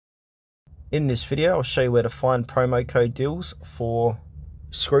In this video, I'll show you where to find promo code deals for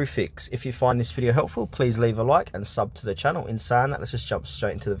Screwfix. If you find this video helpful, please leave a like and sub to the channel. In saying that, let's just jump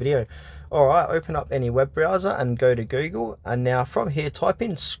straight into the video. Alright, open up any web browser and go to Google. And now from here, type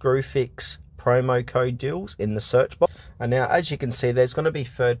in Screwfix promo code deals in the search box. And now, as you can see, there's going to be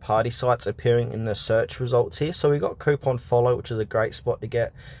third-party sites appearing in the search results here. So we've got Coupon Follow, which is a great spot to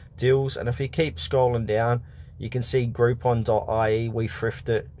get deals. And if you keep scrolling down, you can see Groupon.ie, We Thrift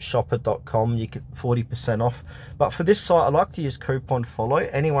It, Shopper.com, you get 40% off. But for this site, I like to use Coupon Follow.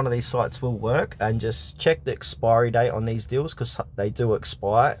 Any one of these sites will work, and just check the expiry date on these deals because they do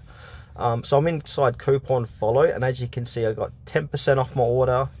expire. So I'm inside Coupon Follow, and as you can see, I got 10% off my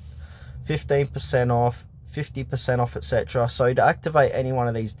order, 15% off, 50% off, etc. So to activate any one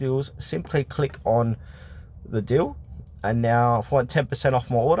of these deals, simply click on the deal. And now if I want 10%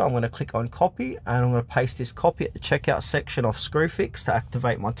 off my order, I'm going to click on copy, and I'm going to paste this copy at the checkout section of Screwfix to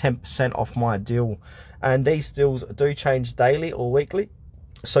activate my 10% off my deal. And these deals do change daily or weekly,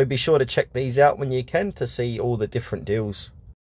 so be sure to check these out when you can to see all the different deals.